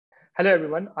Hello,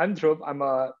 everyone. I'm Dhruv. I'm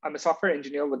a software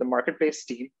engineer with the marketplace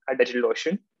team at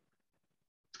DigitalOcean.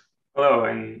 Hello,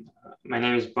 and my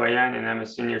name is Bojan, and I'm a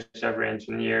senior software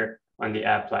engineer on the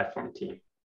app platform team.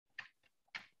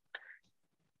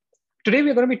 Today,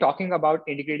 we're going to be talking about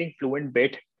integrating Fluent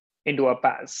Bit into a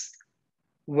PaaS.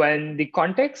 When the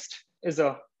context is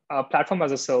a platform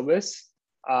as a service,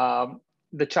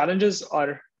 the challenges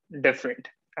are different,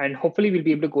 and hopefully we'll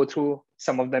be able to go through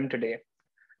some of them today.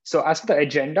 So as for the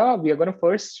agenda, we are going to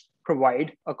first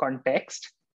provide a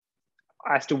context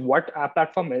as to what our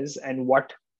platform is and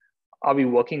what are we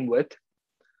working with.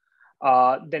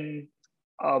 Then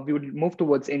we would move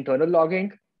towards internal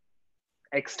logging,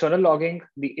 external logging,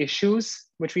 the issues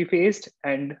which we faced,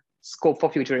 and scope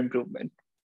for future improvement.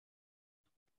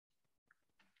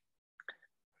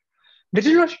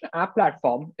 DigitalOcean App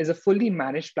Platform is a fully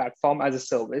managed platform as a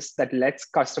service that lets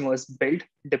customers build,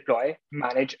 deploy,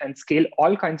 manage, and scale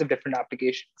all kinds of different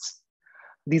applications.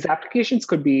 These applications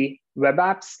could be web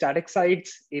apps, static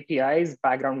sites, APIs,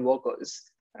 background workers,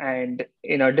 and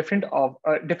in a different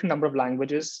number of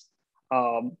languages,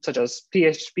 such as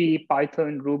PHP,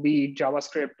 Python, Ruby,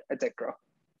 JavaScript, etc.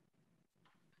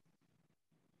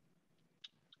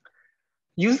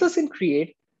 Users can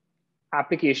create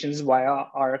applications via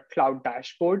our cloud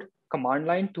dashboard, command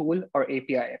line tool, or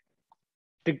API.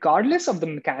 Regardless of the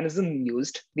mechanism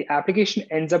used, the application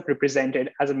ends up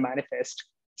represented as a manifest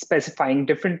specifying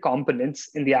different components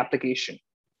in the application.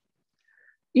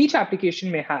 Each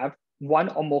application may have one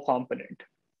or more component.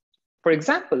 For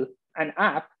example, an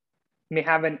app may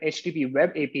have an HTTP web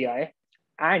API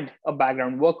and a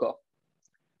background worker.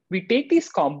 We take these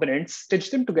components,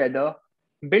 stitch them together,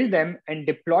 build them, and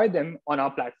deploy them on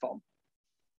our platform.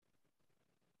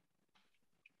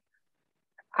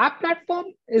 App Platform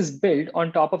is built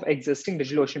on top of existing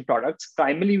DigitalOcean products.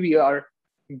 Primarily, we are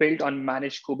built on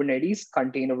managed Kubernetes,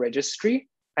 container registry,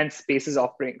 and Spaces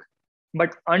offering.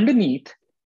 But underneath,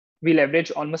 we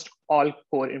leverage almost all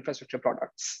core infrastructure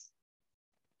products.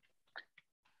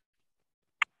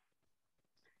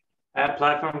 App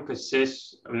Platform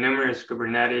consists of numerous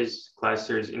Kubernetes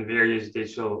clusters in various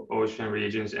DigitalOcean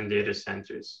regions and data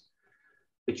centers.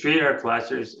 We treat our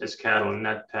clusters as cattle,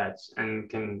 not pets, and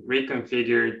can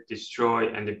reconfigure,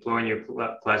 destroy, and deploy new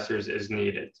clusters as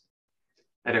needed.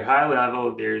 At a high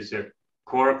level, there's a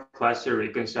core cluster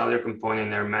reconciler component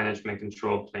in our management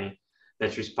control plane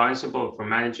that's responsible for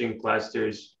managing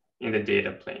clusters in the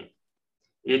data plane.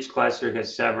 Each cluster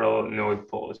has several node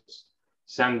pools,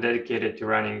 some dedicated to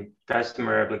running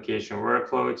customer application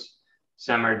workloads,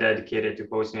 some are dedicated to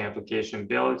hosting application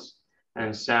builds,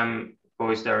 and some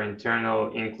host our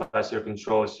internal in-cluster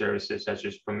control services such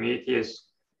as Prometheus,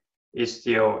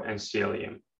 Istio, and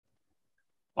Cilium.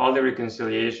 All the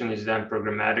reconciliation is done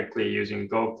programmatically using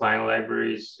Go client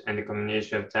libraries and the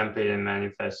combination of template and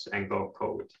manifests and Go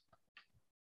code.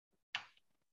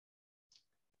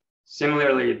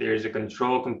 Similarly, there's a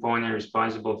control component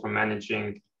responsible for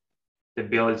managing the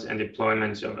builds and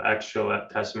deployments of actual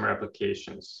customer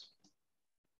applications.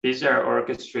 These are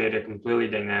orchestrated completely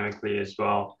dynamically as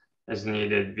well as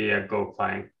needed via Go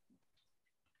client.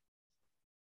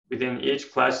 Within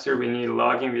each cluster, we need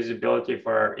logging visibility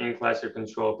for our in-cluster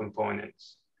control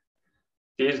components.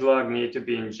 These logs need to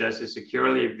be ingested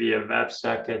securely via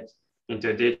WebSocket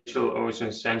into a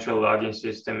DigitalOcean central logging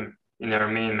system in our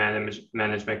main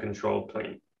management control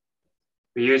plane.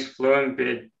 We use Fluent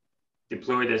Bit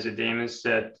deployed as a daemon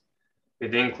set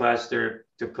within cluster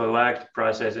to collect,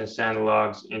 process, and send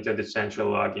logs into the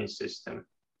central logging system.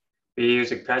 We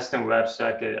use a custom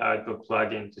WebSocket output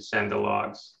plugin to send the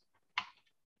logs.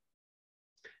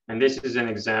 And this is an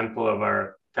example of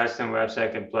our custom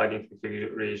WebSocket plugin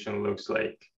configuration looks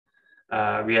like.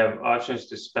 We have options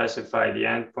to specify the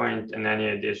endpoint and any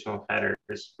additional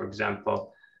headers, for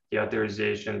example, the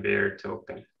authorization bearer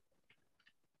token.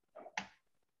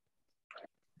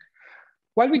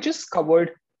 While we just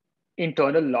covered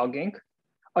internal logging,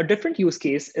 a different use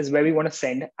case is where we want to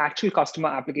send actual customer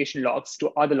application logs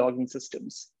to other logging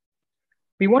systems.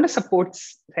 We want to support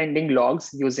sending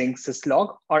logs using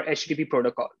syslog or HTTP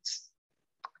protocols.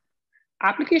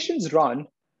 Applications run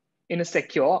in a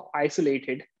secure,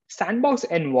 isolated sandbox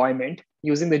environment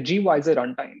using the gvisor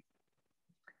runtime.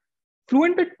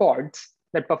 Fluent Bit pods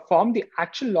that perform the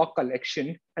actual log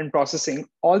collection and processing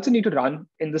also need to run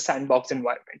in the sandbox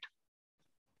environment.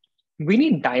 We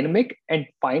need dynamic and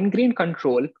fine-grained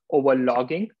control over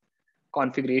logging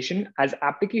configuration as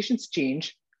applications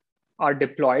change, are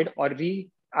deployed or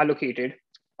reallocated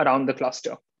around the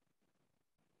cluster.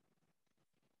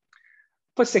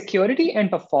 For security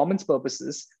and performance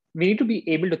purposes, we need to be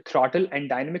able to throttle and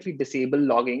dynamically disable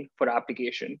logging for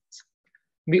applications.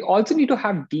 We also need to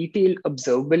have detailed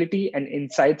observability and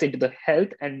insights into the health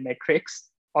and metrics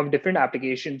of different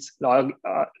applications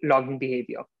logging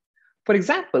behavior. For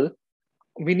example,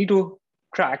 we need to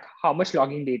track how much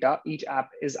logging data each app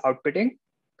is outputting.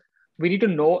 We need to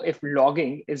know if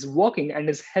logging is working and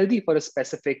is healthy for a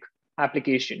specific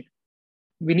application.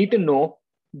 We need to know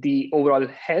the overall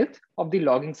health of the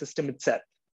logging system itself.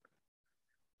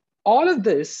 All of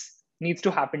this needs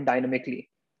to happen dynamically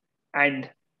and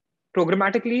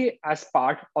programmatically as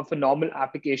part of a normal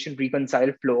application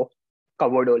reconcile flow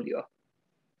covered earlier.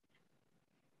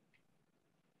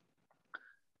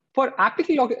 For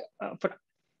application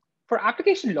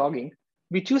logging,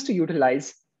 we choose to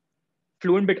utilize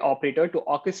Fluent Bit operator to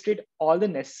orchestrate all the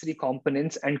necessary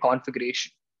components and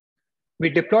configuration. We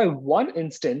deploy one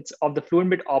instance of the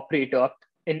Fluent Bit operator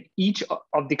in each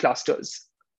of the clusters.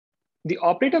 The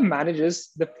operator manages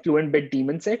the Fluent Bit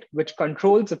daemon set, which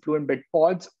controls the Fluent Bit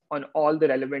pods on all the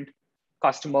relevant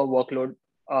customer workload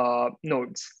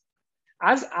nodes.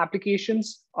 As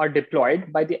applications are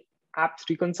deployed by the apps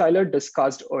reconciler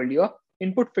discussed earlier,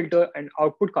 input filter and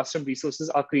output custom resources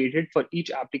are created for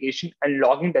each application and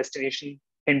logging destination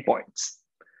endpoints.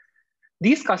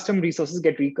 These custom resources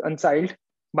get reconciled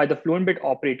by the Fluent Bit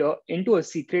operator into a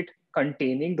secret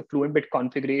containing the Fluent Bit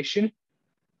configuration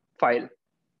file.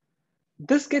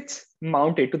 This gets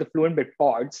mounted to the Fluent Bit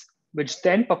pods, which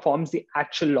then performs the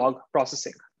actual log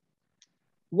processing.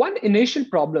 One initial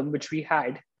problem which we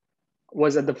had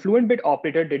was that the Fluent Bit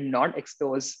operator did not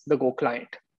expose the Go client.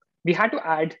 We had to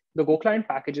add the Go client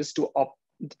packages to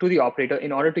the operator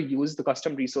in order to use the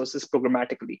custom resources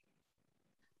programmatically.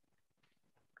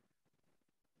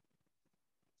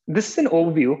 This is an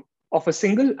overview of a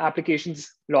single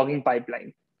application's logging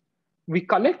pipeline. We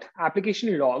collect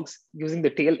application logs using the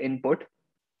tail input.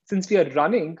 Since we are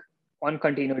running on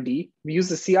containerd, we use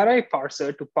the CRI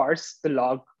parser to parse the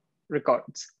log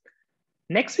records.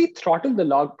 Next, we throttle the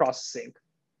log processing.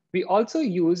 We also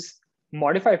use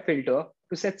modify filter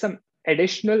to set some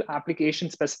additional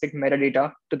application-specific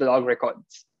metadata to the log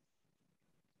records.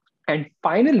 And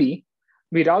finally,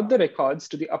 we route the records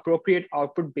to the appropriate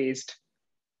output based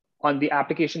on the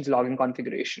application's logging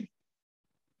configuration.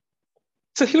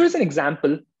 So here's an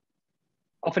example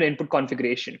of an input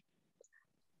configuration.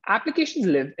 Applications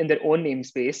live in their own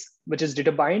namespace, which is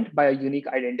determined by a unique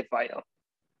identifier.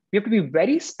 We have to be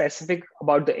very specific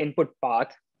about the input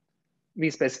path we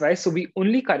specify, so we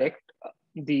only correct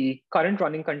the current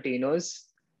running containers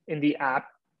in the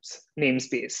app's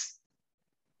namespace.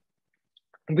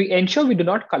 We ensure we do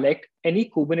not collect any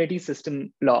Kubernetes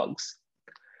system logs.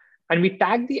 And we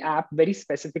tag the app very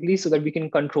specifically so that we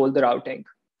can control the routing.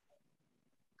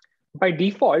 By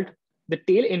default, the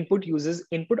tail input uses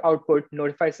input-output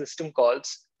notify system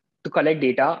calls to collect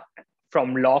data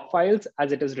from log files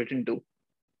as it is written to.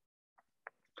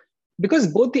 Because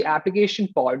both the application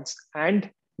pods and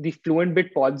the Fluent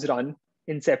Bit pods run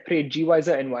in separate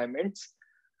gvisor environments,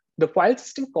 the file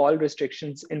system call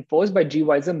restrictions enforced by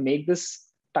gvisor make this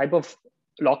type of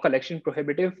log collection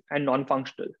prohibitive and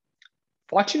non-functional.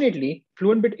 Fortunately,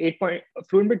 Fluent Bit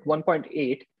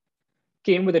 1.8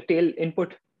 came with a tail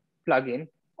input plugin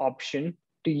option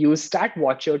to use stat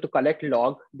watcher to collect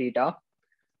log data,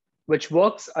 which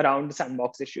works around the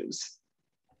sandbox issues.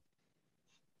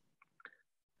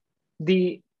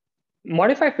 The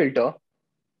modify filter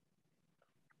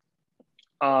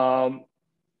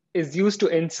is used to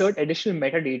insert additional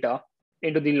metadata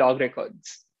into the log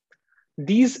records.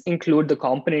 These include the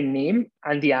component name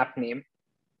and the app name.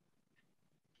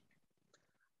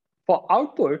 For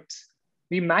outputs,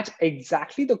 we match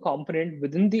exactly the component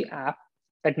within the app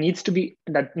that needs to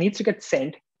get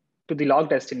sent to the log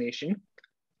destination.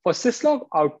 For syslog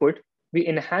output, we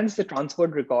enhance the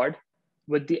transferred record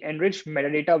with the enriched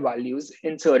metadata values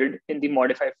inserted in the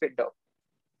modify filter.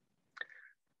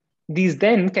 These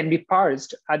then can be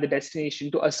parsed at the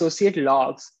destination to associate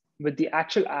logs with the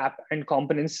actual app and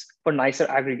components for nicer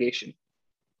aggregation.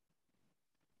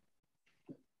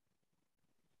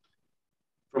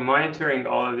 For monitoring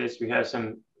all of this, we have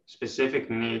some specific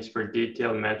needs for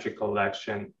detailed metric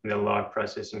collection in the log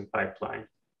processing pipeline.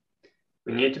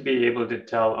 We need to be able to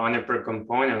tell on a per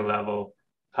component level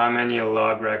how many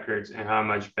log records and how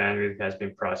much bandwidth has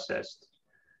been processed.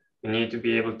 We need to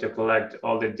be able to collect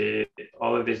all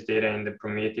of this data in the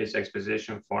Prometheus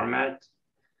exposition format.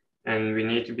 And we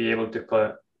need to be able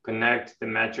to connect the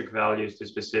metric values to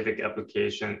specific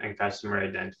application and customer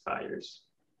identifiers.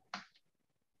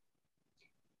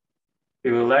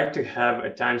 We would like to have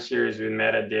a time series with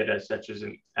metadata such as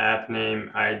an app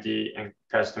name, ID, and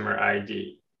customer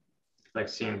ID, like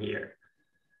seen here.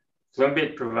 Fluent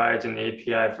Bit provides an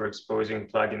API for exposing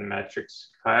plugin metrics.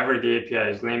 However, the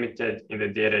API is limited in the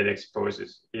data it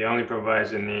exposes. It only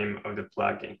provides the name of the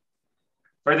plugin.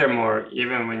 Furthermore,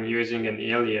 even when using an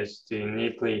alias to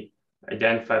uniquely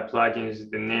identify plugins,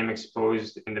 the name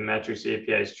exposed in the metrics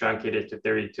API is truncated to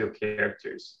 32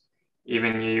 characters.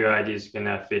 Even UUIDs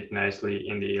cannot fit nicely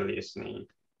in the alias name.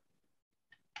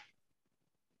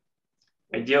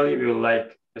 Ideally, we would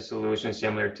like a solution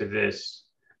similar to this,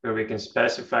 where we can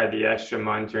specify the extra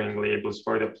monitoring labels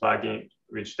for the plugin,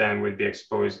 which then would be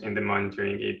exposed in the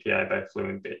monitoring API by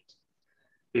Fluent Bit.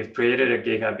 We've created a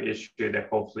GitHub issue that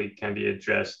hopefully can be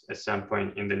addressed at some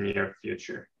point in the near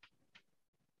future.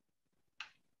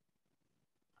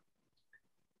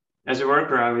 As a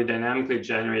workaround, we dynamically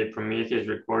generate Prometheus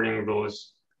recording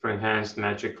rules for enhanced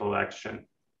metric collection.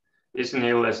 This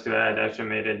enables us to add extra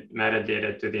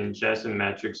metadata to the ingested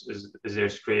metrics as they're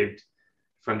scraped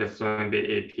from the Fluent Bit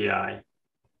API.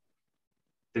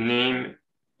 The name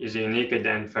is a unique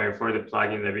identifier for the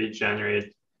plugin that we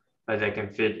generate, but that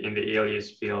can fit in the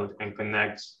alias field and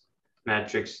connects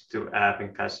metrics to app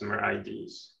and customer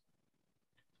IDs.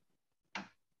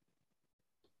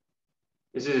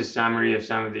 This is a summary of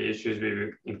some of the issues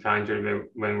we've encountered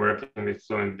when working with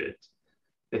Fluent Bit.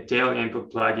 The tail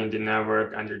input plugin did not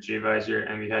work under gvisor,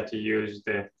 and we had to use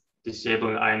the disable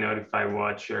iNotify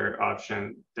watcher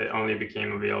option that only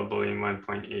became available in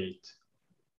 1.8.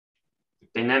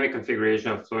 Dynamic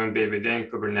configuration of Fluent Bit within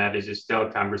Kubernetes is still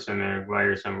cumbersome and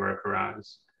requires some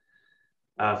workarounds.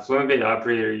 Fluent Bit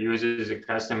operator uses a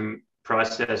custom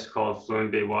process called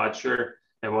Fluent Bit watcher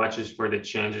that watches for the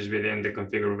changes within the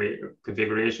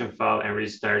configuration file and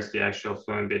restarts the actual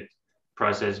Fluent Bit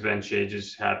process when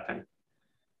changes happen.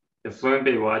 The Fluent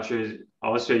Bit watcher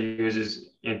also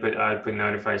uses input-output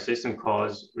notify system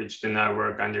calls, which do not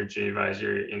work under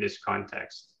gvisor in this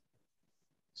context.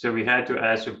 So we had to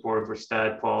add support for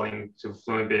stat polling to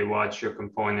Fluent Bit watcher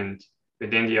component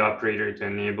within the operator to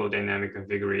enable dynamic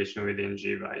configuration within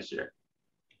gvisor.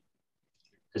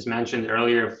 As mentioned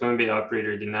earlier, Fluent Bit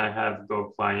operator did not have Go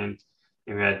client,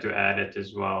 and we had to add it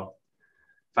as well.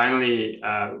 Finally,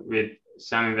 with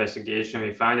some investigation,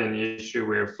 we found an issue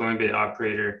where Fluent Bit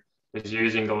operator was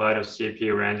using a lot of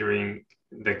CPU rendering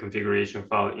the configuration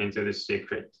file into the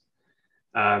secret.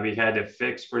 We had a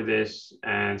fix for this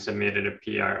and submitted a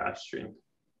PR upstream.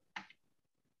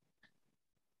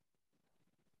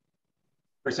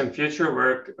 For some future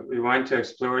work, we want to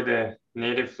explore the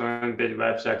native Fluent Bit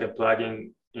WebSocket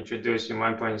plugin introduced in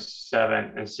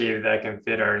 1.7 and see if that can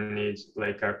fit our needs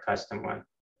like our custom one.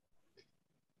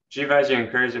 gvisor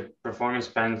incurs a performance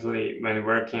penalty when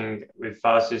working with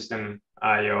file system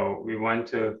I/O. We want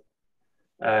to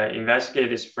investigate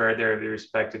this further with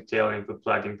respect to tail input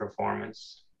plugin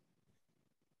performance.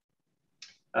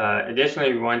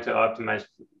 Additionally, we want to optimize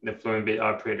the Fluent Bit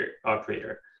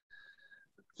operator.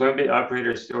 Fluent Bit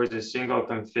operator stores a single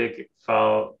config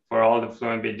file for all the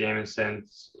Fluent Bit daemon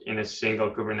sets in a single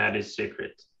Kubernetes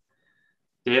secret.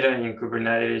 Data in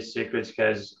Kubernetes secrets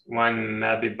has 1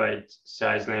 MB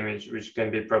size limit, which can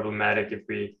be problematic if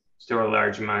we store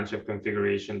large amounts of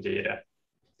configuration data.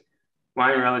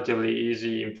 One relatively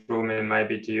easy improvement might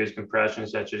be to use compression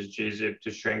such as gzip to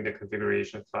shrink the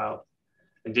configuration file.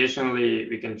 Additionally,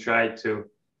 we can try to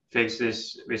fix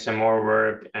this with some more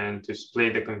work and to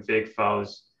split the config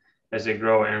files as they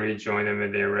grow and rejoin them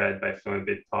when they're read by Fluent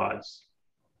Bit pods.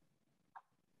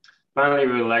 Finally,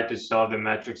 we would like to solve the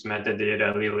metrics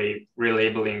metadata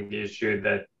relabeling issue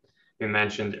that we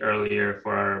mentioned earlier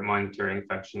for our monitoring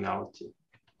functionality.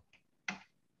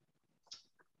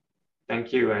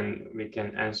 Thank you, and we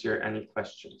can answer any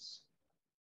questions.